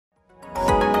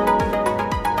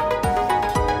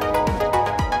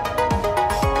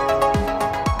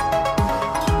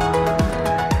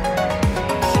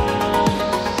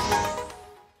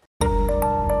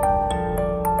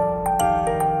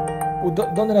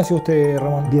¿Dónde nació usted,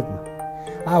 Ramón? Viedma.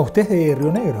 Ah, usted es de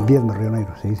Río Negro. Viedma, Río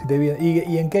Negro, sí.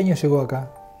 ¿Y en qué año llegó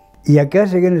acá? Y acá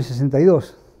llegué en el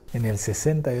 62. En el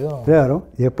 62. Claro,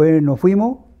 y después nos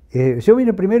fuimos. Yo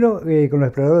vine primero con los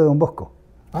exploradores de Don Bosco.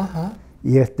 Ajá.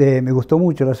 Y me gustó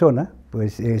mucho la zona,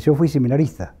 pues yo fui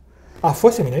seminarista. Ah,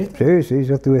 ¿fue seminarista? Sí, sí,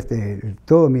 yo estuve,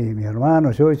 todos mis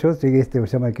hermanos, yo llegué, se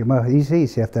llama el que más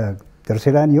hice hasta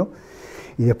tercer año.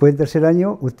 Y después del tercer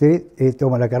año, usted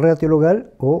toma la carrera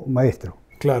teologal o maestro.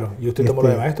 Claro, ¿y usted tomó lo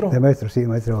de maestro? De maestro, sí,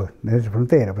 maestro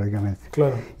frontera prácticamente.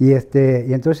 Claro. Y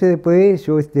entonces después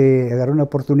yo agarré una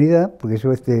oportunidad, porque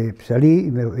yo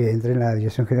salí y entré en la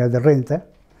Dirección General de Renta.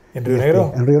 ¿En Río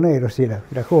Negro? En Río Negro, sí, era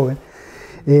joven.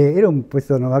 Era un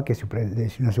puesto nomás que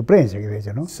una suplencia que había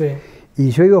hecho, ¿no? Sí.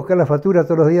 Y yo iba a buscar la factura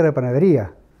todos los días a la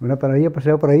panadería. Una panadería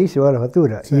pasaba por ahí y se va la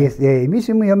factura. Sí. Y me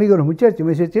hice muy amigo de los muchachos.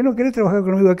 Me dice, ¿no querés trabajar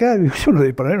conmigo acá? Y yo no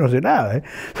de panadero no sé nada, ¿eh?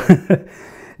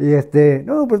 Y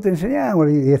no, pero te enseñamos.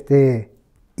 Y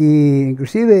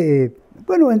inclusive,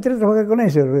 bueno, entré a trabajar con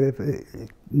ellos.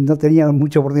 No tenía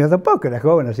mucha oportunidad tampoco, era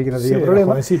joven, así que no tenía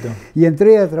problema. Y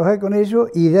entré a trabajar con ellos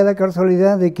y da la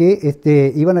casualidad de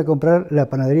que iban a comprar la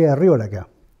panadería de Arriola acá.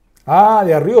 Ah,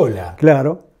 de Arriola.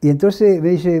 Claro. Y entonces me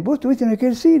dice, ¿vos estuviste en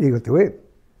aquel sí? Le digo, estuve.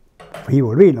 Y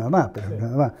volví nada más,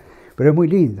 pero es muy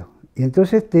lindo. Y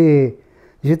entonces dice,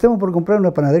 estamos por comprar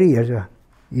una panadería ya.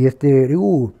 Y le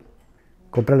digo,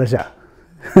 comprarla ya.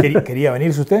 ¿Quería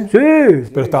venirse usted? Sí.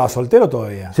 ¿Pero estaba soltero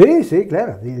todavía? Sí, sí,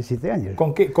 claro, 17 años.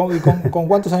 ¿Con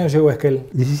cuántos años llegó Esquel?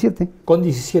 17. ¿Con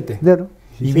 17? Claro.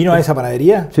 17. ¿Y vino a esa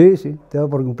panadería? Sí, sí, estaba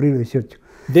por cumplir 18.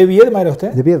 ¿De Viedma era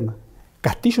usted? De Viedma.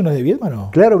 ¿Castillo no es de Viedma,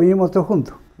 no? Claro, vinimos todos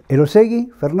juntos.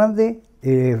 Elosegui, Fernández,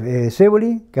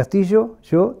 Céboli, Castillo,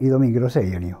 yo y Domínguez, los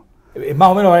 6 venimos. ¿Más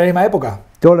o menos a la misma época?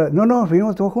 No,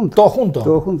 vinimos todos juntos. ¿Todos juntos?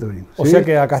 Todos juntos venimos. O sea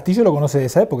que a Castillo lo conoce de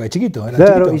esa época, de chiquito. ¿Era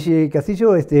claro, chiquito? Y si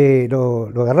Castillo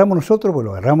lo agarramos nosotros, pues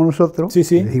lo agarramos nosotros, sí,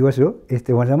 sí. Les digo yo,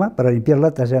 vamos a llamar, para limpiar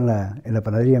latas allá en la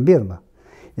panadería en Viedma.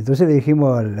 Entonces le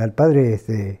dijimos al padre,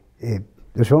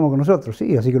 lo llevamos con nosotros,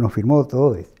 sí, así que nos firmó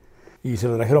todo. ¿Y se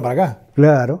lo trajeron para acá?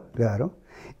 Claro, claro.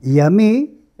 Y a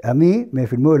mí me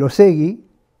firmó Elosegui,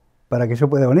 para que yo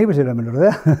pueda venir, pues era menor de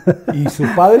edad. ¿Y sus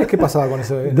padres qué pasaba con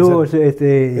eso? No,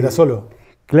 ¿Era solo?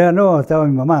 Claro, no, estaba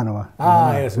mi mamá nomás.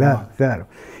 Ah, era su mamá. Claro.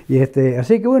 Y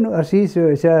así que bueno, así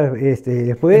ya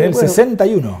después... En el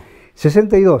 61.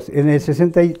 62. En el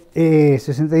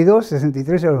 62,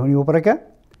 63 ya los venimos para acá.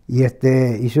 Y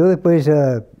yo después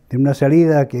ya, en una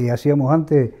salida que hacíamos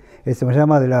antes, me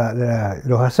llama de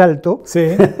los asaltos.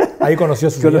 Sí, ahí conoció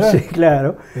a su señora. Conocí,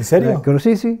 claro. ¿En serio?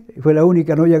 Conocí, sí. Fue la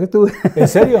única novia que tuve. ¿En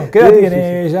serio? ¿Qué edad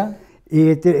tiene ella?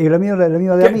 Y la mía de la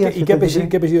mía. ¿Y qué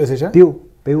apellido es ella? Piu.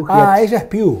 Ah, ella es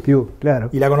Piu. Piu, claro.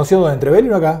 ¿Y la conoció donde, en Trebelli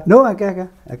o acá? No, acá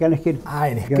en Esquel. Ah,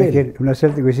 en Esquel. Un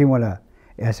asalto que hicimos, una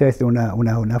fiesta,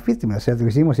 un asalto que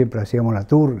hicimos, siempre hacíamos la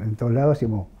tour, en todos lados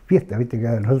hacíamos fiesta, ¿viste? Que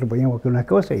nosotros poníamos unas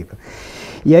cosas.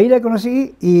 Y ahí la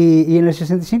conocí y en el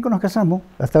 65 nos casamos,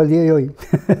 hasta el día de hoy.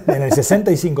 En el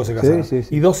 65 se casaron. Sí.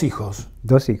 Y 2 hijos.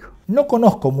 2 hijos. No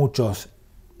conozco muchos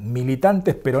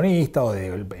militantes peronistas, o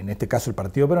en este caso el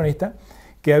Partido Peronista,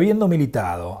 que habiendo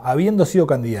militado, habiendo sido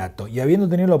candidato y habiendo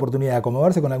tenido la oportunidad de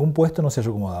acomodarse con algún puesto, no se haya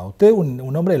acomodado. Usted es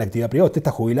un hombre de la actividad privada, usted está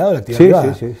jubilado de la actividad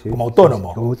privada, sí, como autónomo.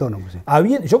 Sí, como autónomo, sí.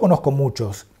 Yo conozco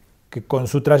muchos que con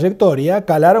su trayectoria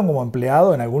calaron como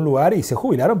empleado en algún lugar y se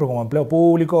jubilaron, pero como empleado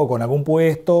público o con algún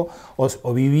puesto,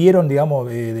 o vivieron, digamos,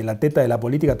 de la teta de la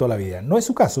política toda la vida. No es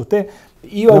su caso. Usted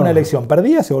iba a una elección,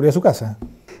 perdía, se volvía a su casa.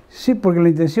 Sí, porque la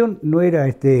intención no era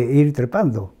ir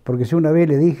trepando, porque yo una vez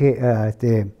le dije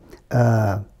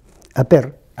a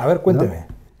Per. A ver, cuénteme.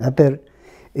 ¿No? A Per.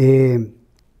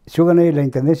 Yo gané la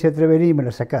intendencia de Trevelí y me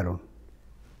la sacaron.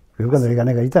 Fue cuando le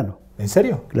gané a Garitano. ¿En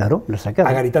serio? Claro, me la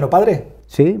sacaron. ¿A Garitano padre?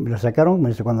 Sí, me la sacaron.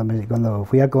 Cuando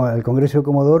fui al Congreso de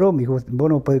Comodoro, me dijo,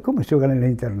 bueno, ¿cómo yo gané la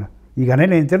interna? Y gané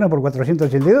la interna por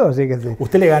 482. Así que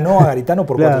 ¿Usted le ganó a Garitano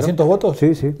por 400 votos?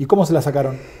 Sí, sí. ¿Y cómo se la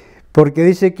sacaron? Porque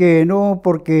dice que no,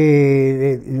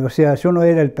 porque, yo no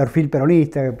era el perfil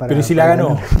peronista. Pero si la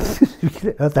ganó.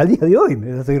 Hasta el día de hoy me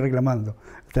la estoy reclamando.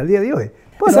 Hasta el día de hoy.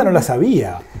 Bueno, esa no la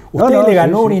sabía. Usted le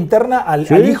ganó una interna al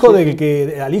hijo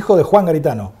de Juan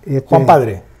Garitano. Juan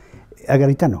Padre. A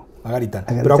Garitano. A Garitano.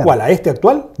 ¿Pero a cuál? ¿A este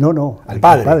actual? No. Al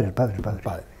padre. Al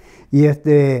padre.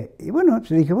 Y bueno,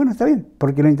 yo dije, bueno, está bien.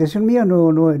 Porque la intención mía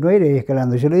no era ir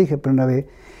escalando. Yo le dije, pero una vez,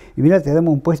 y mira, te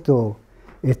damos un puesto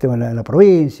en la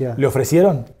provincia. ¿Le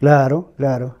ofrecieron? Claro.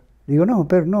 Digo, no,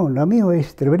 pero no, lo mío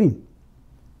es Trevelín.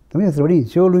 También es Treverín.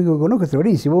 Yo lo único que conozco es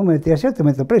Treverín. Si vos me metés allá, te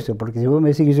meto preso. Porque si vos me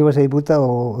decís que yo voy a ser diputado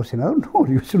o senador, no,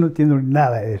 yo no entiendo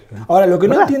nada de eso. Ahora, lo que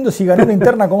no entiendo es si ganó una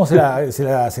interna, ¿cómo se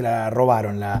la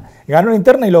robaron? ¿Ganó una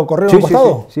interna y lo corrieron al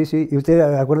costado? Sí. Y usted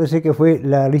acuérdese que fue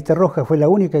la lista roja, fue la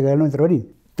única que ganó en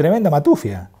Treverín. Tremenda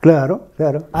matufia. Claro.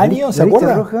 ¿Año, se acuerda?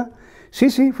 La lista roja,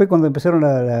 sí, fue cuando empezaron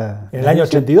 ¿En el año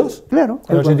 82? Claro.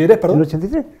 ¿En el 83, perdón? En el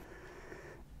 83.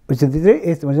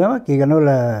 83, me llama, que ganó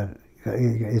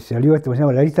salió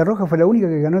la lista roja, fue la única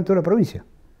que ganó en toda la provincia.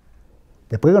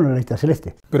 Después ganó la lista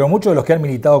celeste. Pero muchos de los que han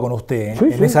militado con usted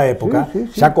en esa época sí.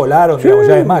 ya colaron, digamos,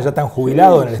 ya es más, ya están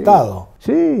jubilados en el Estado.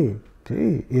 Sí.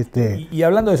 Y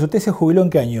hablando de eso, ¿usted se jubiló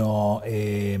en qué año?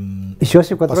 Yo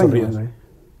hace 4 años. Ríos.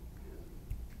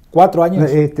 ¿4 años?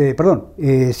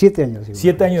 7 años.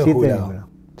 7 años de jubilado.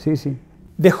 Sí.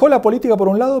 Dejó la política por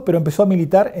un lado, pero empezó a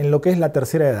militar en lo que es la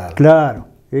tercera edad. Claro.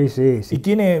 Sí.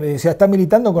 Y está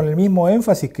militando con el mismo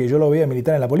énfasis que yo lo veía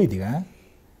militar en la política, ¿eh?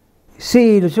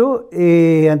 Sí, yo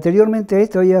anteriormente a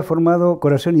esto había formado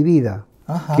Corazón y Vida,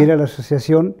 que era la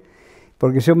asociación,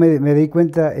 porque yo me di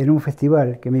cuenta en un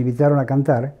festival que me invitaron a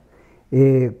cantar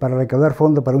para recaudar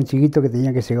fondos para un chiquito que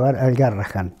tenía que llevar al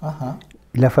Garrahan.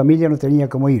 Y la familia no tenía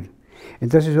cómo ir.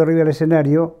 Entonces yo arriba al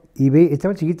escenario y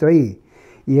estaba el chiquito ahí.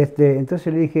 Y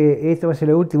entonces le dije, esta va a ser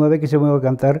la última vez que yo me voy a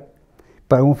cantar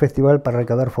para un festival para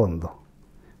recaudar fondos.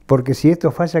 Porque si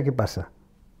esto falla, ¿qué pasa?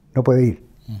 No puede ir.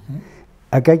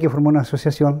 Acá hay que formar una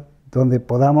asociación donde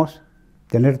podamos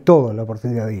tener toda la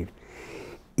oportunidad de ir.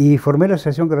 Y formé la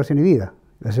Asociación Corazón y Vida.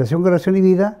 La Asociación Corazón y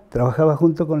Vida trabajaba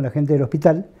junto con la gente del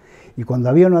hospital y cuando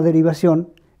había una derivación,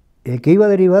 el que iba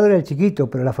derivado era el chiquito,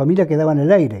 pero la familia quedaba en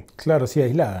el aire. Claro, sí,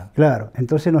 aislada. Claro,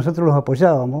 entonces nosotros los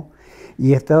apoyábamos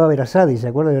y estaba Verazadi, ¿se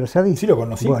acuerda de Verazadi? Sí, lo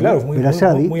conocí, bueno, claro,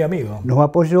 muy amigo. Nos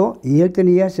apoyó y él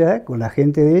tenía ya con la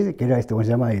gente de él, que era ¿cómo se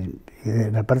llama?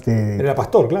 La parte de... Era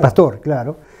pastor, claro. Pastor,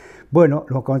 claro. Bueno,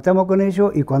 nos contactamos con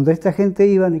ellos y cuando esta gente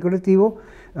iba en el colectivo,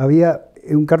 había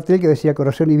un cartel que decía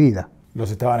Corazón y Vida.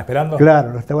 ¿Los estaban esperando?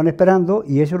 Claro, los estaban esperando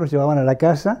y ellos los llevaban a la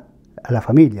casa, a la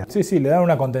familia. Sí, le dan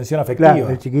una contención afectiva. Claro,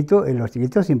 los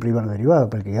chiquitos siempre iban derivados,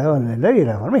 pero el que quedaban en el aire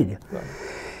era la familia. Claro.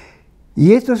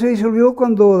 Y esto se disolvió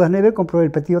cuando Dasneve compró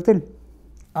el Petit Hotel.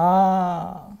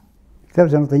 Claro,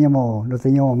 ya no teníamos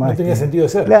más. No tenía sentido de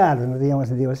ser. Claro, no teníamos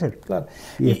sentido de ser. Claro.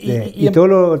 Y todo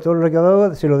lo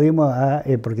recaudado se lo dimos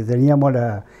porque teníamos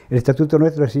el estatuto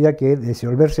nuestro decía que de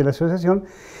disolverse la asociación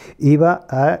iba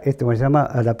a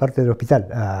la parte del hospital,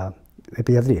 a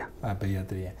pediatría.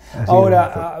 Pediatría.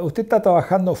 Ahora, usted está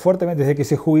trabajando fuertemente, desde que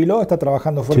se jubiló, está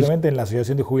trabajando fuertemente en la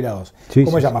Asociación de Jubilados.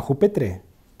 ¿Cómo se llama? ¿Jupetre?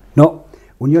 No.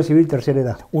 Unión Civil Tercera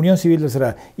Edad. Unión Civil Tercera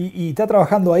Edad. ¿Y está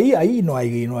trabajando ahí no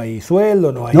hay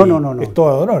sueldo, no hay... No. Es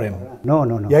todo honorem. No.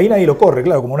 Y ahí nadie lo corre,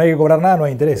 claro, como no hay que cobrar nada, no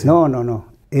hay interés. No.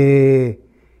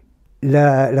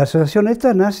 La asociación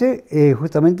esta nace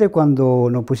justamente cuando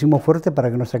nos pusimos fuertes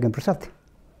para que nos saquen Prosate.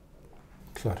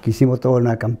 Claro. Que hicimos toda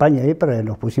una campaña ahí,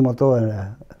 nos pusimos todo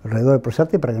alrededor de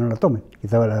Prosate para que no la tomen, que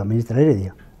estaba la ministra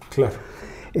Heredia. Claro.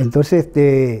 Entonces,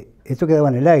 esto quedaba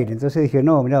en el aire. Entonces dije,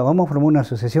 no, mira, vamos a formar una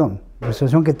asociación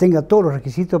que tenga todos los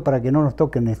requisitos para que no nos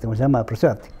toquen, se llama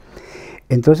Prosate.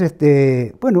 Entonces,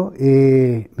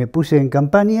 me puse en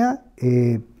campaña,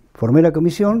 formé la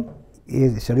comisión,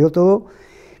 salió todo,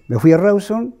 me fui a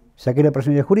Rawson, saqué la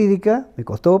personalidad jurídica, me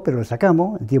costó, pero lo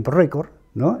sacamos en tiempo récord,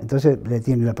 ¿no? Entonces,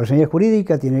 tiene la personalidad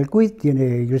jurídica, tiene el quit,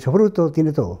 tiene ingresos brutos,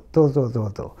 tiene todo.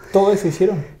 ¿Todo eso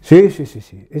hicieron? Sí.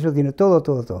 Eso tiene todo.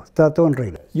 Está todo en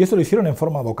regla. ¿Y eso lo hicieron en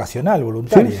forma vocacional,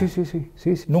 voluntaria?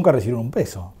 Sí. ¿Nunca recibieron un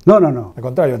peso? No. Al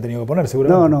contrario, han tenido que poner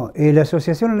seguramente. No. La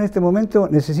asociación en este momento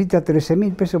necesita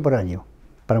 13.000 pesos por año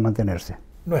para mantenerse.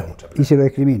 No es mucha plata. Y se lo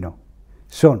discrimino.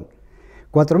 Son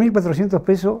 4.400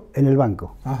 pesos en el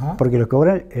banco, porque los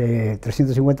cobran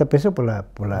 350 pesos por la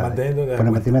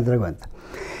mantenimiento de la cuenta.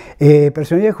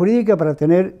 Personalidad jurídica para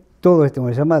tener todo esto,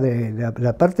 me llama, de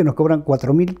la parte nos cobran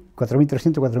 4.300,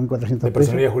 4.400 pesos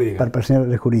personalidad jurídica. Para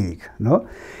personalidad jurídica, ¿no?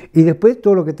 Y después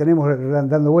todo lo que tenemos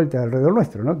dando vueltas alrededor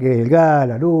nuestro, ¿no? Que el gas,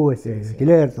 la luz, el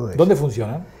alquiler, todo eso. ¿Dónde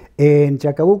funciona? En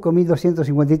Chacabuco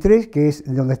 1253, que es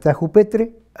donde está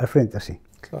Jupetre, al frente así.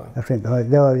 Claro. Al frente,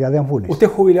 de Anfunes. ¿Usted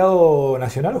es jubilado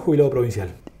nacional o jubilado provincial?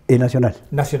 Nacional.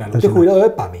 Nacional. ¿Usted es jubilado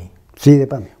de PAMI? Sí, de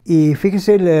PAMI. Y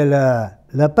fíjese la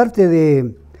parte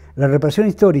de la reparación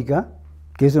histórica,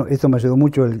 que esto me ayudó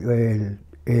mucho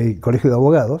el Colegio de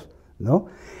Abogados, ¿no?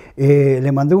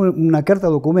 Le mandé una carta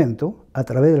documento a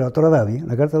través de la doctora Davi,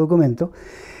 una carta documento.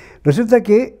 Resulta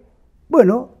que,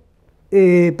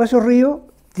 Pazos Ríos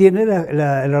tiene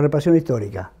la reparación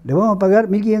histórica. Le vamos a pagar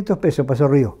 1.500 pesos Pazos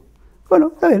Ríos.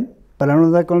 Bueno, está bien, para no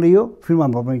andar con lío,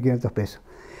 firmamos por 1.500 pesos.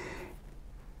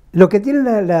 Lo que tiene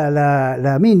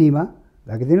la mínima,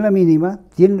 la que tiene la mínima,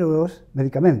 tiene los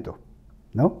medicamentos,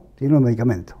 ¿no? Tiene los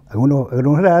medicamentos. Algunos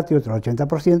gratis, otros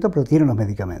 80%, pero tienen los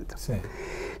medicamentos. Sí.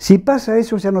 Si pasa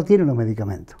eso, ya no tienen los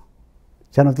medicamentos.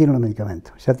 Ya no tienen los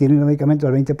medicamentos. Ya tienen los medicamentos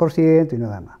al 20% y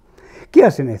nada más. ¿Qué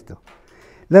hacen esto?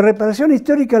 La reparación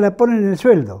histórica la ponen en el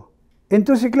sueldo.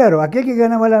 Entonces, claro, aquel que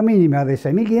ganaba la mínima de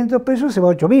 6.500 pesos se va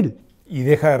a 8.000. Y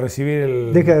deja de recibir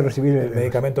el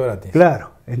medicamento gratis.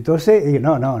 Claro. Entonces,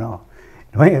 no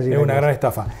es una gran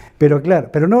estafa. Pero claro,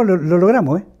 pero no, lo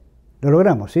logramos, ¿eh? Lo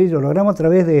logramos, ¿sí? Lo logramos a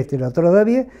través de la doctora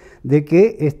Davie, de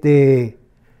que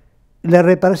la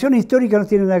reparación histórica no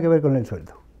tiene nada que ver con el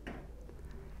sueldo.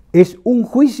 Es un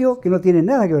juicio que no tiene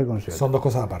nada que ver con el sueldo. Son dos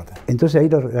cosas aparte. Entonces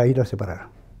ahí lo separaron.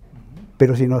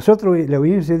 Pero si nosotros, la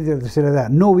audiencia de tercera edad,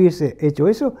 no hubiese hecho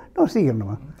eso, no, siguen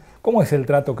nomás. ¿Cómo es el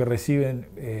trato que reciben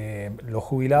los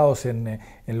jubilados en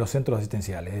los centros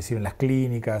asistenciales? Es decir, en las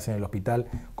clínicas, en el hospital.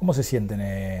 ¿Cómo se sienten?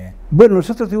 Bueno,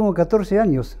 nosotros tuvimos 14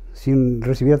 años sin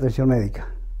recibir atención médica.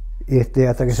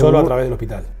 Hasta que Solo a través del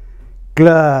hospital.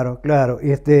 Claro.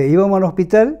 Íbamos al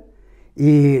hospital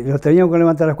y nos teníamos que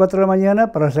levantar a las 4 de la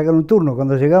mañana para sacar un turno.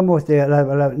 Cuando llegamos,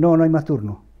 no hay más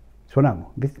turno.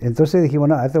 Sonamos, ¿viste? Entonces dijimos,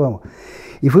 no, a esto vamos.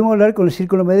 Y fuimos a hablar con el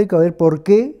círculo médico a ver por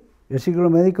qué el círculo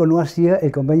médico no hacía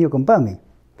el convenio con PAMI.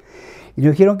 Y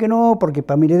nos dijeron que no, porque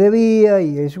PAMI le debía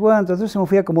y eso cuánto. Entonces me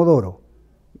fui a Comodoro.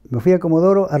 Me fui a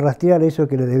Comodoro a rastrear eso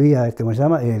que le debía, ¿cómo se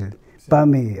llama? El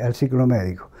PAMI al círculo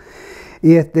médico.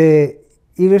 Y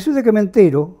resulta que me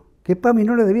entero que PAMI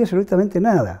no le debía absolutamente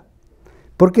nada.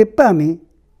 Porque PAMI,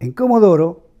 en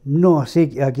Comodoro, no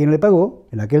sé a quién le pagó,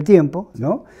 en aquel tiempo,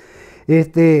 ¿no?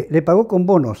 Le pagó con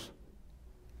bonos.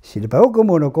 Si le pagó con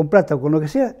bono, con plata o con lo que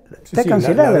sea, está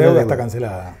cancelada. La deuda está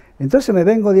cancelada. Entonces me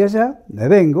vengo de allá,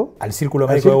 al círculo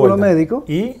médico,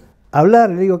 y hablar,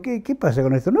 le digo, ¿qué pasa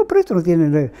con esto? No, pero esto no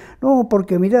tiene... No,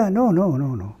 porque mirá, no.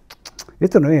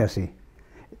 Esto no es así.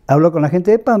 Hablo con la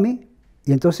gente de PAMI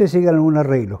y entonces llegan a un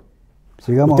arreglo.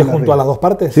 ¿Usted junto a las dos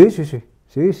partes? Sí.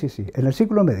 En el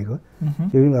círculo médico.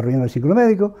 Llegué a una reunión del círculo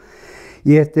médico.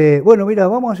 Y bueno, mira,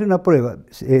 vamos a hacer una prueba,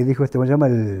 dijo ¿cómo se llama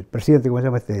el presidente? ¿Cómo se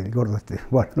llama el gordo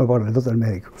Bueno, no me acuerdo, el doctor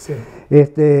médico. Sí.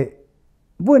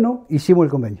 Bueno, hicimos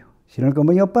el convenio. Hicieron el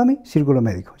convenio PAMI, círculo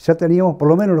médico. Ya teníamos, por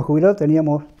lo menos los jubilados,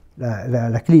 teníamos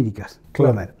las clínicas.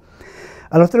 Claro.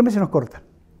 A los 3 meses nos cortan.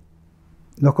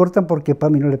 Nos cortan porque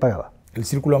PAMI no le pagaba. El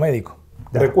círculo médico.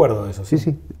 Claro. Recuerdo eso.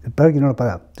 Sí, el PAMI no lo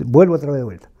pagaba. Vuelvo otra vez de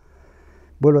vuelta.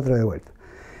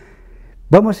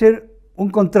 Vamos a hacer un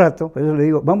contrato, por eso le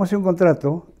digo, vamos a hacer un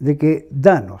contrato de que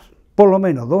danos por lo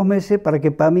menos 2 meses para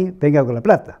que PAMI venga con la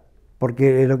plata.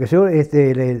 Porque lo que yo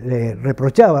le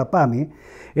reprochaba a PAMI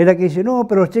era que dice, no,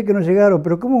 pero los cheques no llegaron,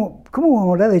 pero ¿cómo vamos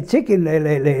a hablar de cheque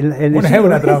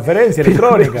una transferencia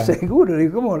electrónica. Seguro, le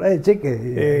digo, ¿cómo hablar de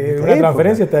cheque? Una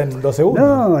transferencia está en 2 segundos.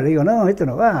 No, le digo, no, esto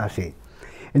no va así.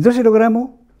 Entonces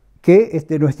logramos que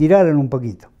nos estiraran un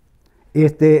poquito.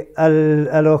 A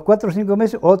los 4 o 5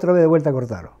 meses, otra vez de vuelta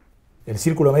cortaron. ¿El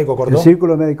círculo médico cortó? El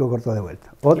círculo médico cortó de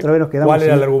vuelta. Otra vez nos quedamos. ¿Cuál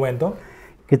era el argumento?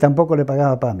 Que tampoco le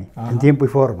pagaba a PAMI, en tiempo y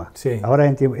forma. Sí. Ahora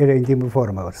era en tiempo y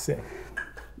forma. Ahora. Sí.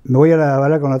 Me voy a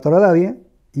hablar con la doctora Davie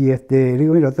y le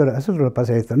digo, mira, doctora, a nosotros nos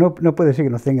pasa esto. No puede ser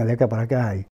que nos tengan de acá para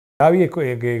acá. Davie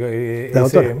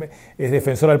es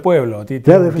defensora del pueblo.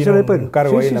 Claro, defensora del pueblo. Un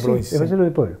cargo ahí en la provincia. Defensora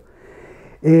del pueblo.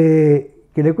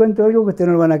 Que le cuento algo que ustedes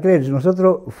no lo van a creer.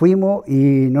 Nosotros fuimos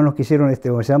y no nos quisieron,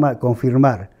 se llama,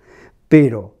 confirmar.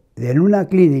 Pero en una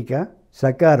clínica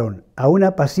sacaron a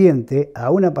una paciente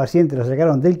la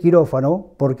sacaron del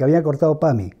quirófano porque había cortado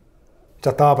PAMI.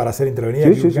 ¿Ya estaba para ser intervenida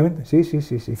quirúrgicamente?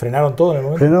 Sí. ¿Frenaron todo en el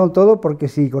momento? Frenaron todo porque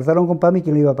si cortaron con PAMI,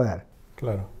 ¿quién lo iba a pagar?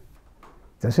 Claro.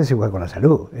 Entonces se juega con la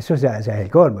salud. Eso ya es el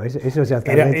colmo. Eso ya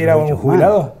 ¿Era un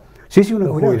jubilado? Sí, un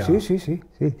jubilado. Sí.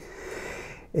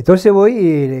 Entonces voy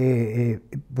y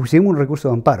pusimos un recurso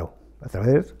de amparo.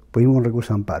 Pusimos un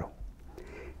recurso de amparo.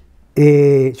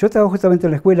 Yo estaba justamente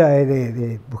en la escuela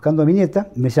buscando a mi nieta,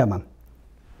 me llaman,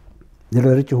 de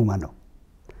los derechos humanos.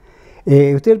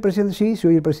 ¿Usted es el presidente? Sí,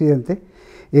 soy el presidente.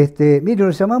 Mire,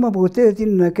 los llamamos porque ustedes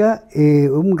tienen acá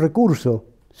un recurso.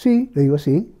 Sí, le digo,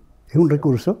 sí, es un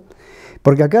recurso.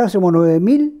 Porque acá somos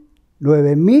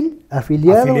 9.000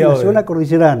 afiliados en la zona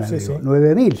cordillerana. Sí.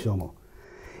 9.000 somos.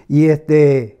 Y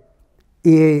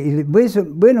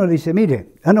bueno, le dice, mire,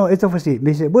 esto fue así.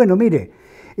 Me dice, bueno, mire,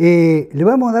 le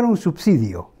vamos a dar un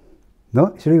subsidio,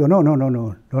 ¿no? Y yo le digo,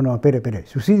 no, espere,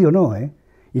 subsidio no, ¿eh?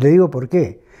 Y le digo, ¿por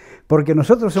qué? Porque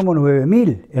nosotros somos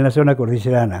 9.000 en la zona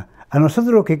cordillerana. A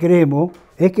nosotros lo que queremos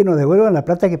es que nos devuelvan la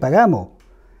plata que pagamos.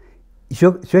 Y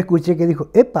yo escuché que dijo,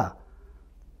 ¡epa!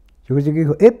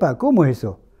 ¿Cómo es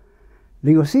eso? Le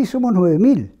digo, sí, somos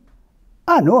 9.000.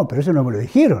 Ah, no, pero eso no me lo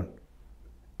dijeron.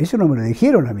 Eso no me lo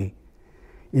dijeron a mí.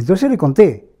 Entonces le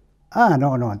conté. Ah,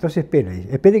 no, entonces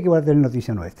espere que va a tener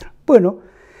noticia nuestra. Bueno,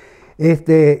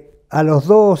 a los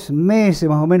 2 meses,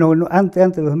 más o menos,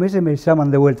 antes de los 2 meses, me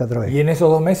llaman de vuelta otra vez. ¿Y en esos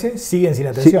 2 meses siguen sin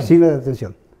atención? Sí,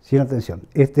 sin atención.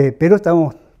 Pero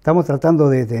estamos tratando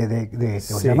 ¿cómo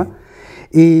se llama?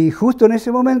 Y justo en ese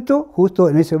momento,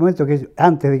 que es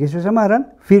antes de que ellos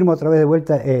llamaran, firmo otra vez de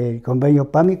vuelta el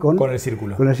convenio PAMI con el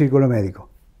círculo médico.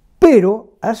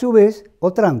 Pero, a su vez,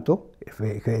 Otranto,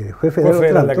 el jefe de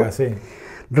Otranto, acá, sí,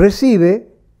 recibe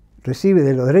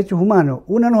de los derechos humanos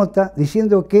una nota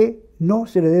diciendo que no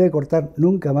se le debe cortar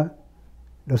nunca más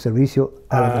los servicios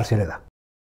a la tercera edad.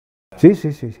 Sí.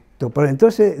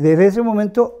 Entonces, desde ese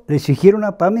momento, le exigieron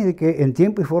a PAMI de que en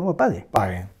tiempo y forma pague.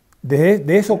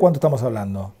 ¿De eso cuánto estamos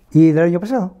hablando? ¿Y del año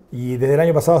pasado? ¿Y desde el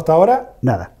año pasado hasta ahora?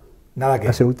 Nada. ¿Nada qué?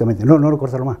 Absolutamente. No lo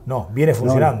cortaron más. No, viene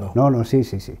funcionando. No, sí.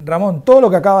 Ramón, todo lo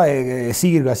que acaba de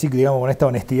decir, así que digamos con esta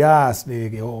honestidad,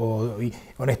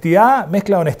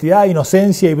 mezcla honestidad,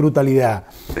 inocencia y brutalidad,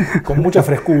 con mucha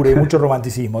frescura y mucho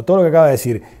romanticismo, todo lo que acaba de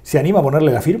decir, ¿se anima a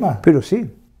ponerle la firma? Pero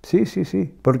sí,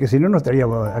 porque si no, no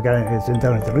estaríamos acá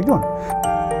sentados en este rincón.